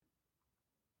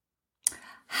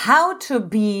how to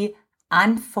be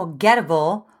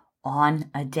unforgettable on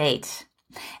a date.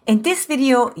 In this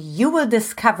video, you will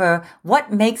discover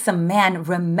what makes a man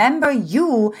remember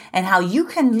you and how you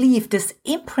can leave this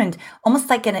imprint, almost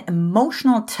like an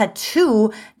emotional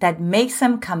tattoo that makes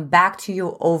him come back to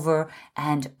you over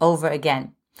and over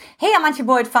again. Hey, I'm Antje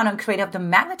Boyd, founder and creator of the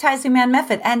Magnetize Your Man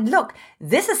Method. And look,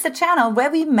 this is the channel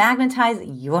where we magnetize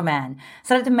your man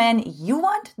so that the man you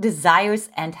want, desires,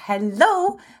 and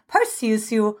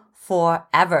pursues you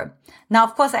forever. Now,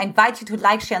 of course, I invite you to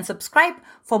like, share, and subscribe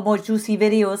for more juicy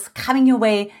videos coming your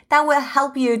way that will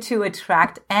help you to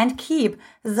attract and keep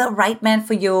the right man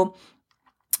for you.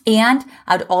 And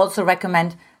I'd also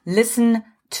recommend listen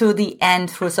to the end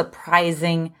for a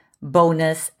surprising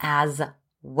bonus as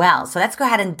well. So let's go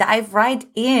ahead and dive right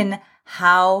in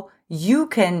how you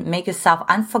can make yourself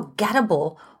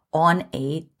unforgettable on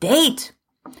a date.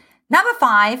 Number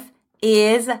 5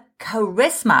 is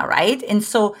charisma, right? And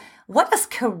so what does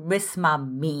charisma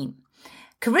mean?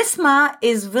 Charisma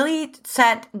is really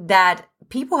said that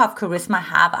people who have charisma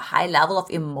have a high level of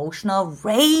emotional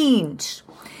range.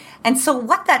 And so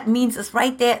what that means is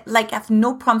right there, like have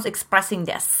no problems expressing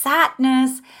their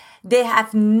sadness. They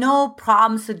have no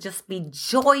problems to just be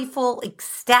joyful,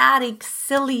 ecstatic,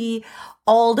 silly,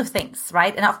 all the things,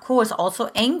 right? And of course,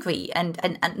 also angry and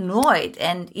annoyed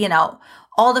and,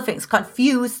 all the things,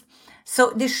 confused.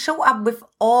 So they show up with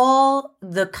all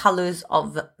the colors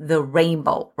of the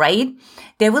rainbow, right?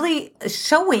 They're really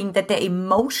showing that they're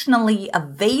emotionally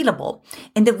available.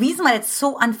 And the reason why it's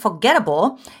so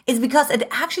unforgettable is because it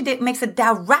actually makes a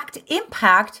direct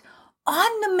impact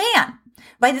on the man,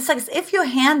 right? It's like as if you're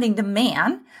handing the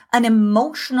man an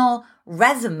emotional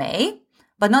resume,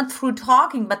 but not through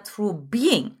talking, but through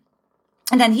being.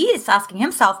 And then he is asking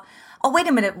himself, oh, wait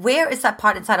a minute, where is that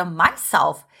part inside of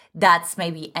myself that's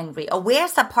maybe angry? Or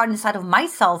where's that part inside of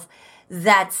myself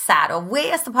that's sad? Or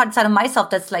where's the part inside of myself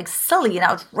that's like silly and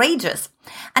outrageous?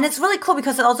 And it's really cool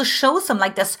because it also shows him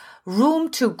like there's room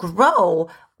to grow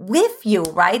with you,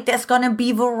 right? There's going to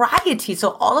be variety.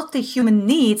 So all of the human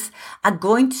needs are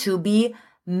going to be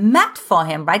met for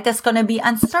him, right? There's going to be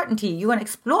uncertainty. You're going to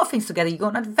explore things together. You're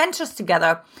going on adventures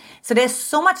together. So there's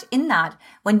so much in that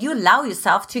when you allow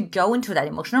yourself to go into that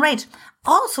emotional range.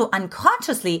 Also,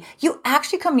 unconsciously, you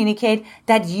actually communicate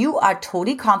that you are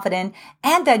totally confident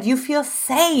and that you feel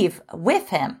safe with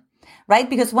him, right?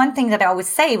 Because one thing that I always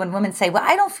say when women say, well,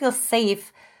 I don't feel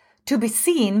safe to be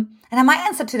seen. And my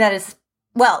answer to that is,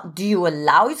 well, do you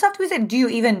allow yourself to be seen? Do you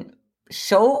even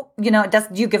show, do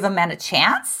you give a man a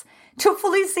chance to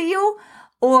fully see you?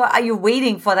 Or are you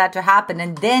waiting for that to happen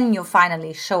and then you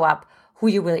finally show up who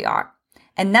you really are?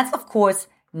 And that's, of course,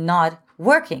 not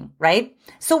working, right?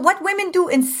 So what women do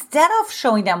instead of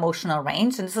showing their emotional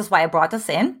range, and this is why I brought this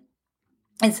in,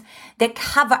 is they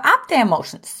cover up their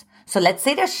emotions. So let's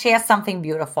say they share something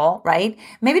beautiful, right?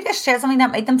 Maybe they share something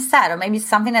that made them sad, or maybe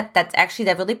something that's actually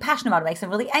they're really passionate about, makes them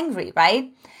really angry,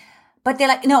 right? But they're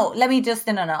like, no,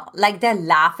 like they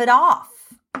laugh it off.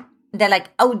 They're like,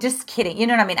 oh, just kidding. You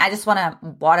know what I mean? I just want to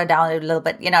water down it a little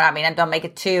bit. You know what I mean? And don't make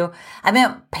it too,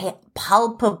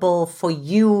 palpable for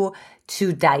you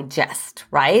to digest,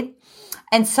 right?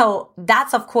 And so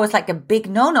that's, of course, like a big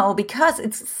no-no because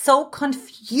it's so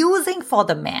confusing for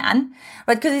the man,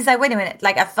 right? Because he's like, wait a minute,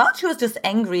 like I thought she was just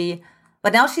angry,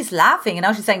 but now she's laughing and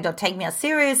now she's saying, don't take me as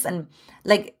serious. And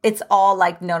like, it's all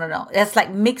like, no. It's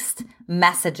like mixed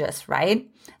messages, right?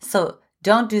 So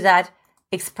don't do that.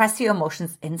 Express your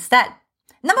emotions instead.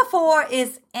 Number 4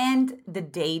 is end the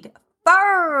date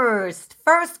first.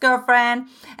 First, girlfriend.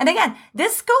 And again,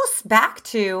 this goes back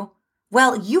to,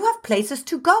 well, you have places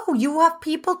to go. You have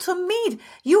people to meet.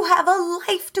 You have a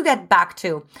life to get back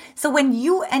to. So when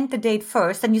you end the date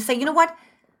first and you say, you know what?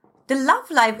 The love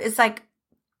life is like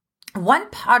one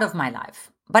part of my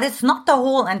life, but it's not the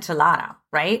whole enchilada,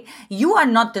 right? You are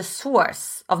not the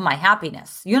source of my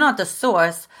happiness. You're not the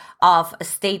source of a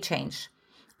state change.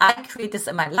 I create this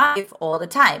in my life all the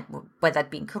time, whether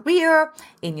that be in career,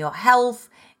 in your health,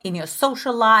 in your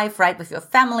social life, right? With your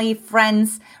family,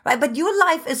 friends, right? But your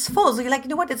life is full. So you're like, you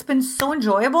know what? It's been so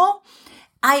enjoyable.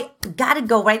 I gotta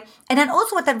go, right? And then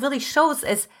also what that really shows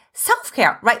is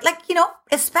self-care, right? Like,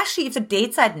 especially if the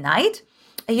date's at night,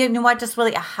 you know what? Just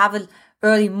really have an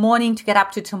early morning to get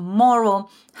up to tomorrow,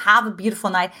 have a beautiful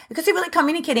night, because you're really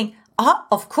communicating, oh,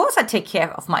 of course I take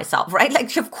care of myself, right?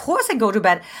 Like, of course I go to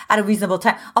bed at a reasonable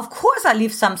time. Of course I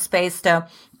leave some space to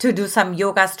do some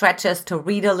yoga stretches, to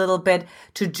read a little bit,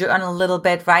 to journal a little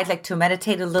bit, right? Like to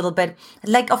meditate a little bit.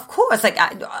 Like, of course,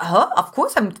 of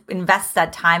course I invest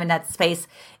that time and that space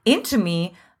into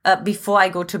me before I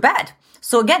go to bed.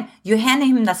 So again, you're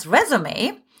handing him this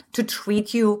resume, to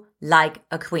treat you like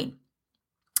a queen.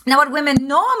 Now, what women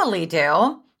normally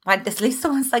do, right, at least the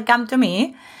ones that come to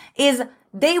me, is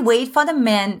they wait for the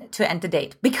man to end the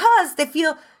date because they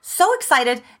feel so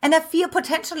excited and they feel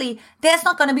potentially there's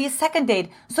not going to be a second date.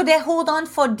 So they hold on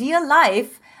for dear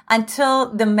life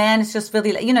until the man is just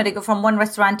really, they go from one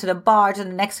restaurant to the bar to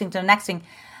the next thing to the next thing.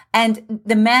 And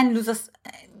the man loses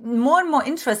more and more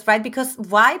interest, right? Because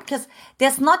why? Because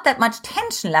there's not that much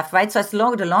tension left, right? So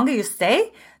the longer you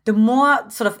stay, the more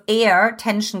sort of air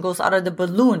tension goes out of the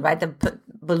balloon, right? The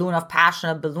balloon of passion,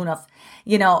 a balloon of,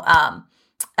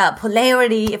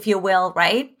 polarity, if you will,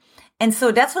 right? And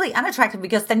so that's really unattractive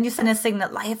because then you send a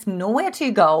signal, I have nowhere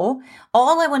to go.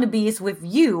 All I want to be is with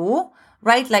you,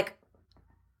 right? Like,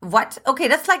 what? Okay,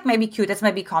 that's like maybe cute. That's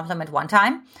maybe a compliment one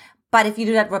time. But if you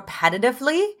do that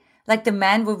repetitively, like the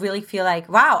man will really feel like,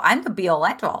 wow, I'm the be-all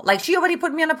end-all. Like she already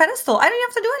put me on a pedestal. I don't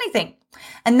have to do anything.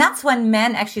 And that's when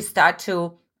men actually start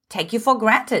to take you for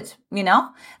granted,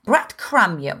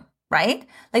 breadcrumb you, right?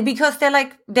 Like, because they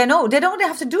don't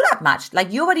have to do that much.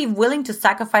 Like you're already willing to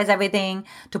sacrifice everything,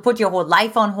 to put your whole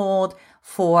life on hold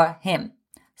for him.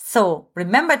 So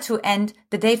remember to end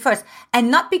the date first. And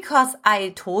not because I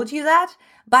told you that,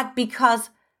 but because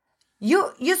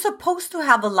you're supposed to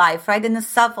have a life, right? In a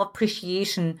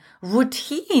self-appreciation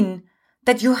routine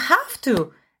that you have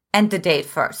to end the date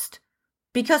first.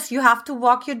 Because you have to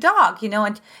walk your dog,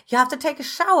 and you have to take a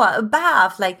shower, a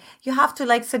bath, like you have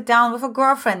to sit down with a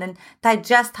girlfriend and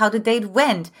digest how the date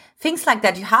went. Things like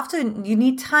that. You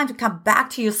need time to come back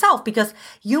to yourself because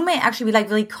you may actually be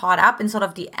really caught up in sort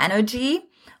of the energy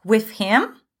with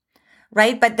him,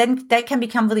 right? But then that can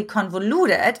become really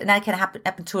convoluted, and that can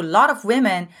happen to a lot of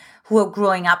women who are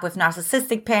growing up with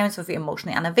narcissistic parents, with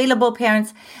emotionally unavailable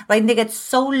parents, right? And they get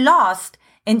so lost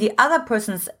in the other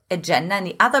person's agenda and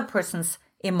the other person's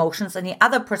emotions and the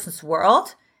other person's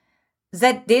world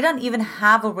that they don't even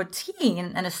have a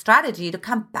routine and a strategy to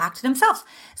come back to themselves.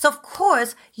 So of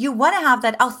course, you want to have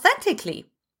that authentically.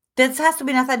 This has to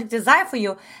be an authentic desire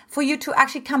for you to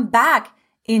actually come back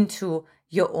into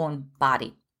your own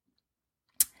body.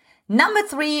 Number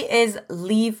 3 is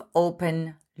leave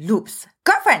open loops.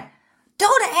 Girlfriend,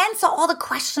 don't answer all the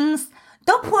questions.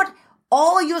 Don't put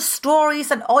all your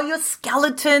stories and all your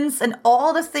skeletons and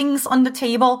all the things on the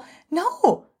table.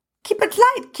 No, keep it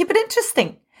light, keep it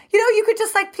interesting. You could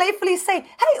just playfully say,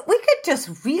 hey, we could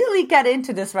just really get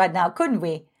into this right now, couldn't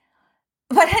we?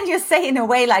 But then you say in a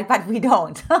way but we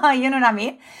don't. You know what I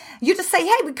mean? You just say,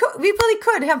 hey, we really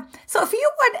could. So if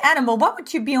you were an animal, what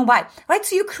would you be and why? Right?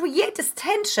 So you create this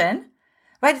tension,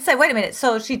 right? It's wait a minute.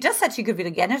 So she just said she could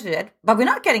really get into it, but we're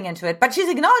not getting into it. But she's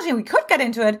acknowledging we could get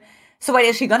into it. So wait,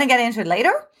 is she going to get into it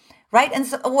later? Right? And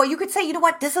so, or you could say, you know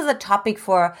what? This is a topic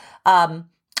for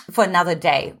another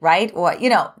day, right? Or,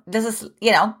 this is,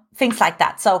 things like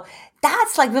that. So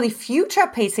that's like really future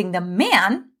pacing the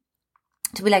man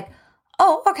to be like,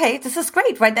 oh, okay, this is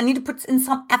great, right? I need to put in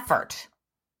some effort,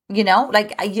 I'm not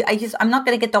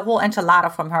going to get the whole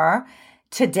enchilada from her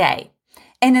today.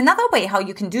 And another way how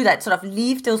you can do that, sort of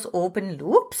leave those open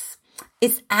loops,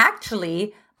 is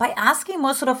actually by asking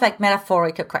more sort of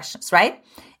metaphorical questions, right?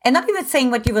 And not even saying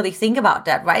what you really think about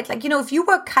that, right? If you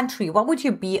were a country, what would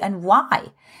you be and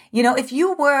why? If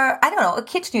you were, I don't know, a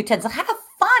kitchen utensil, have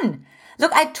fun.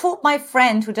 Look, I told my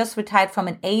friend who just retired from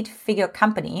an 8-figure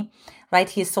company, right?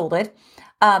 He sold it,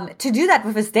 to do that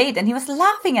with his date. And he was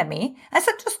laughing at me. I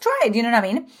said, just try it. You know what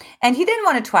I mean? And he didn't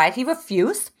want to try it. He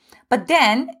refused. But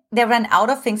then they ran out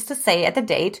of things to say at the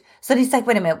date. So he's like,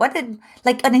 wait a minute, and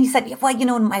then he said,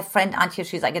 well, my friend Antje,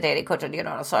 she's like a dating coach,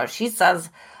 and, so she says,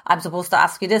 I'm supposed to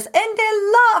ask you this. And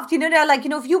they laughed, they're like,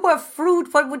 if you were a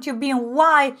fruit, what would you be and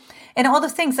why? And all the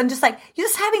things. And just you're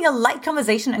just having a light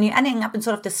conversation and you're ending up in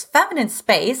sort of this feminine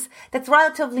space that's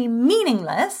relatively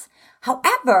meaningless.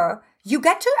 However, you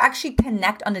get to actually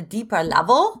connect on a deeper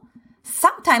level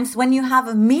sometimes when you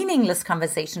have meaningless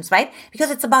conversations, right? Because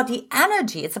it's about the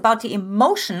energy, it's about the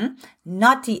emotion,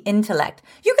 not the intellect.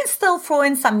 You can still throw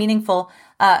in some meaningful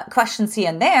questions here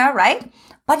and there, right?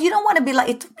 But you don't want to be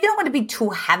you don't want to be too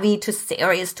heavy, too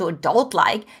serious, too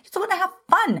adult-like. You just want to have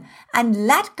fun and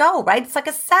let go, right? It's like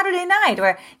a Saturday night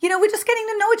where, we're just getting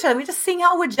to know each other. We're just seeing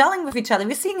how we're gelling with each other.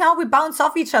 We're seeing how we bounce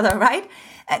off each other, right?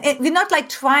 And we're not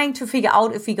trying to figure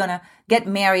out if we're going to get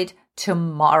married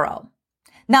tomorrow.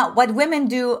 Now, what women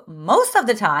do most of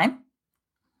the time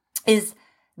is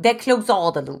they close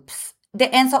all the loops. They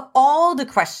answer all the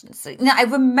questions. Now, I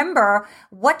remember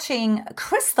watching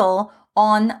Crystal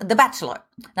on The Bachelor.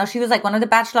 Now, she was one of the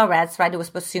bachelorettes, right? It was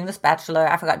pursuing this bachelor.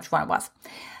 I forgot which one it was.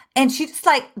 And she just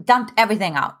like dumped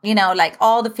everything out, like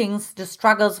all the things, the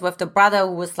struggles with the brother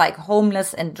who was like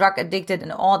homeless and drug addicted and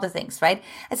all the things, right?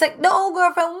 It's like, no,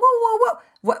 girlfriend, whoa.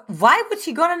 Why would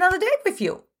she go on another date with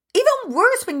you? Even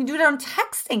worse when you do that on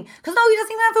texting, because now he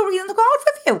doesn't even have a reason to go out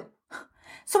with you.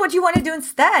 So what you want to do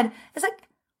instead is like,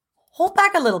 hold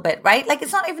back a little bit, right? Like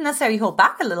it's not even necessarily hold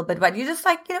back a little bit, but you just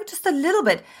like, just a little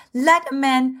bit. Let a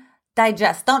man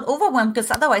digest. Don't overwhelm, because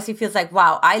otherwise he feels like,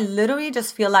 wow, I literally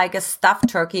just feel like a stuffed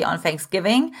turkey on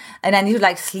Thanksgiving, and I need to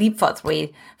like sleep for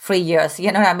three years,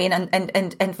 you know what I mean?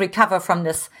 And recover from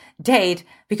this date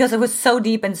because it was so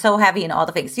deep and so heavy and all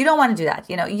the things. You don't want to do that.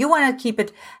 You want to keep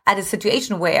it at a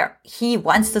situation where he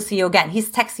wants to see you again.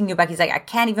 He's texting you back. He's like, I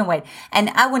can't even wait. And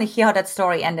I want to hear how that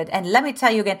story ended. And let me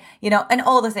tell you again, and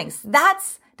all the things.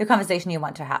 That's the conversation you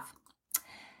want to have.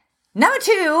 Number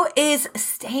 2 is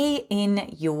stay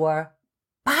in your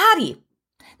body.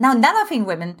 Now, another thing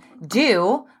women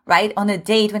do, right, on a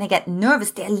date when they get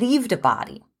nervous, they leave the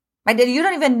body, right? You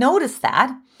don't even notice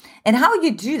that. And how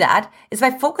you do that is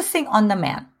by focusing on the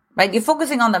man, right? You're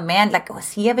focusing on the man, like,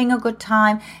 was he having a good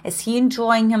time? Is he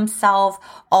enjoying himself?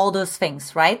 All those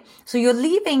things, right? So you're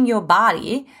leaving your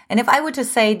body. And if I were to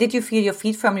say, did you feel your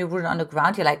feet firmly rooted on the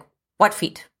ground? You're like, what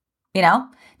feet?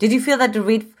 Did you feel that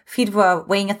the feet were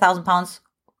weighing 1,000 pounds?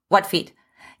 What feet?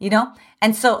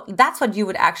 And so that's what you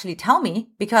would actually tell me,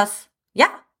 because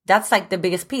that's like the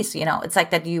biggest piece, it's like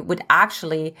that you would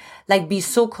actually like be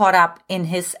so caught up in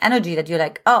his energy that you're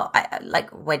like, oh,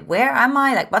 wait, where am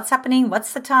I? Like, what's happening?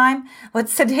 What's the time?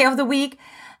 What's the day of the week?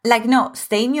 Like, no,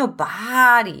 stay in your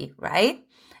body, right?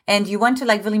 And you want to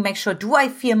like really make sure, do I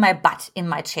feel my butt in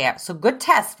my chair? So good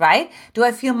test, right? Do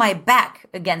I feel my back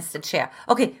against the chair?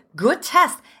 Okay, good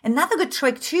test. Another good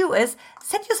trick too is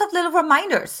set yourself little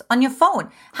reminders on your phone.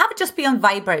 Have it just be on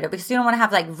vibrator, because you don't want to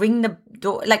have like ring the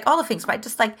door, like all the things, right?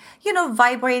 Just like,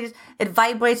 vibrate. It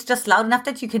vibrates just loud enough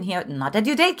that you can hear it. Not that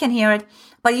your date can hear it,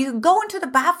 but you go into the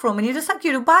bathroom and you just like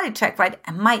you do body check, right?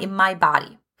 Am I in my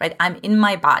body? Right? I'm in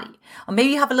my body. Or maybe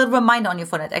you have a little reminder on your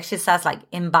phone that actually says like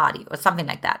in body or something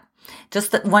like that.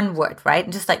 Just that one word, right?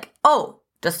 And just like, oh,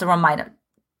 just a reminder.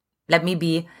 Let me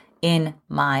be in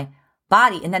my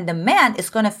body. And then the man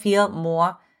is going to feel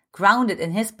more grounded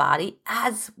in his body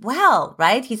as well,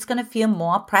 right? He's going to feel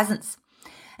more presence.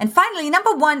 And finally,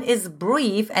 number 1 is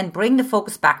breathe and bring the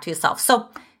focus back to yourself. So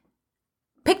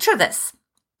picture this.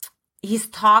 He's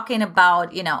talking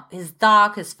about, his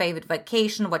dog, his favorite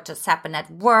vacation, what just happened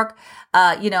at work,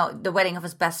 the wedding of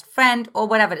his best friend, or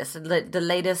whatever it is, the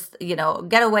latest,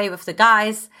 getaway with the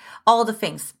guys, all the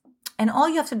things. And all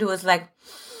you have to do is like,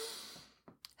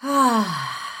 guess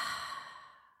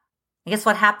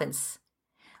what happens?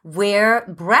 Where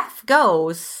breath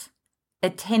goes,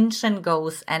 attention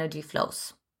goes, energy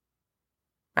flows.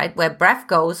 Right? Where breath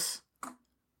goes,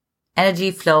 energy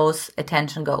flows,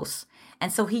 attention goes.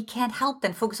 And so he can't help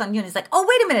then focus on you. And he's like, oh,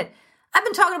 wait a minute. I've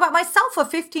been talking about myself for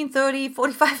 15, 30,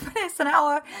 45 minutes, an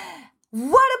hour.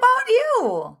 What about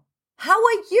you? How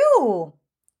are you?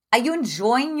 Are you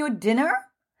enjoying your dinner?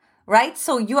 Right?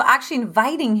 So you're actually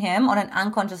inviting him on an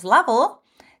unconscious level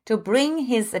to bring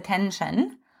his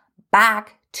attention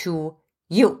back to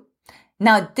you.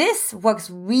 Now, this works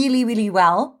really, really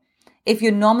well if you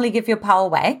normally give your power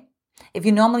away, if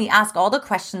you normally ask all the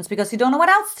questions because you don't know what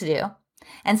else to do.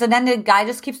 And so then the guy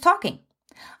just keeps talking.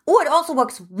 Or it also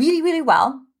works really, really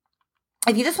well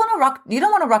if you just want to rock, you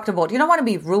don't want to rock the boat. You don't want to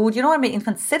be rude. You don't want to be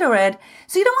inconsiderate.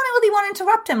 So you don't really want to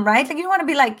interrupt him, right? Like you don't want to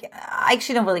be like, I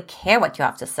actually don't really care what you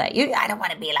have to say. I don't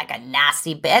want to be like a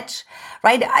nasty bitch,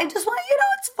 right? I just want,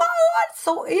 it's fun. It's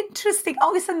so interesting.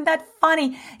 Oh, isn't that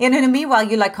funny? And meanwhile,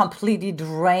 you're like completely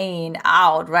drained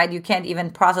out, right? You can't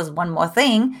even process one more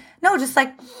thing. No, just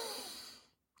like,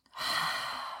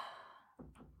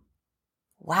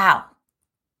 wow.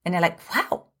 And they're like,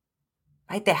 wow.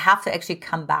 Right? They have to actually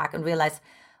come back and realize,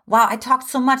 wow, I talked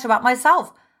so much about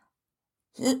myself.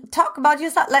 Talk about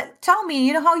yourself. Like, tell me,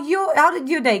 how did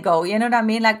your day go? You know what I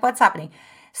mean? Like, what's happening?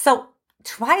 So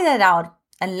try that out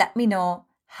and let me know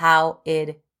how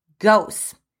it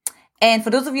goes. And for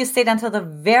those of you who stayed until the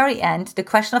very end, the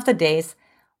question of the day is,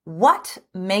 what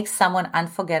makes someone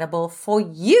unforgettable for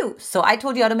you? So I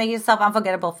told you how to make yourself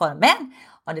unforgettable for a man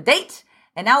on a date.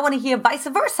 And now I want to hear vice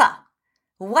versa.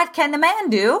 What can the man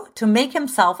do to make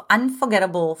himself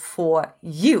unforgettable for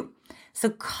you? So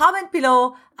comment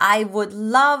below. I would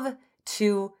love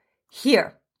to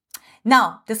hear.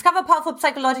 Now, discover a powerful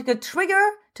psychological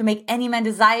trigger to make any man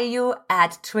desire you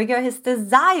at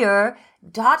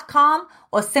triggerhisdesire.com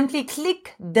or simply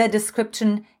click the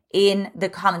description in the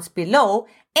comments below.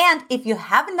 And if you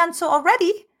haven't done so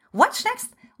already, watch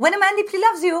next. When a man deeply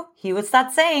loves you, he will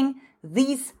start saying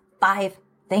these 5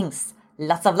 things.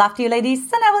 Lots of love to you, ladies,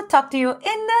 and I will talk to you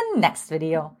in the next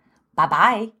video.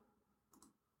 Bye-bye.